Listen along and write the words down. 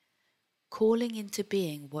calling into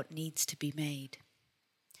being what needs to be made.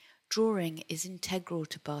 Drawing is integral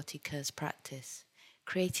to Bharti Kher's practice,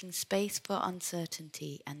 creating space for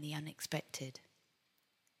uncertainty and the unexpected.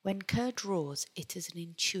 When Kher draws, it is an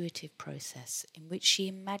intuitive process in which she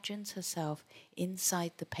imagines herself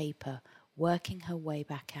inside the paper, working her way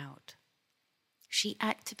back out. She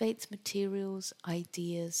activates materials,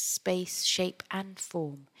 ideas, space, shape and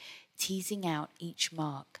form, teasing out each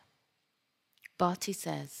mark. Bharti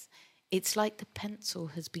says, it's like the pencil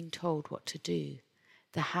has been told what to do.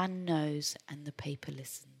 The hand knows and the paper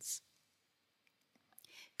listens.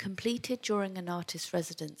 Completed during an artist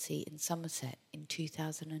residency in Somerset in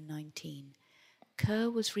 2019,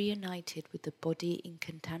 Kher was reunited with the body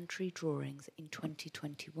Incantatory drawings in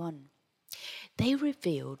 2021. They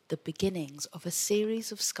revealed the beginnings of a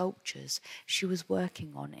series of sculptures she was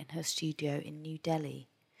working on in her studio in New Delhi,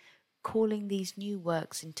 calling these new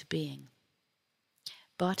works into being.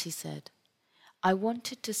 Bharti said, I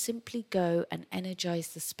wanted to simply go and energize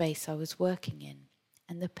the space I was working in,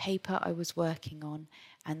 and the paper I was working on,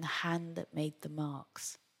 and the hand that made the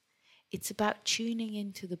marks. It's about tuning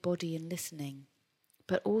into the body and listening,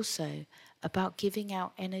 but also about giving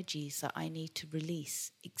out energies that I need to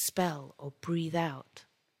release, expel, or breathe out.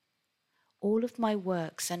 All of my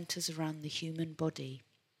work centers around the human body.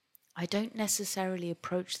 I don't necessarily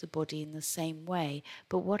approach the body in the same way,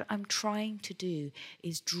 but what I'm trying to do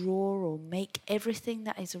is draw or make everything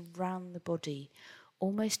that is around the body,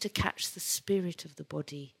 almost to catch the spirit of the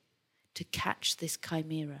body, to catch this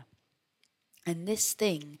chimera. And this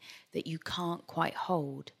thing that you can't quite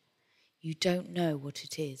hold, you don't know what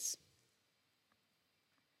it is.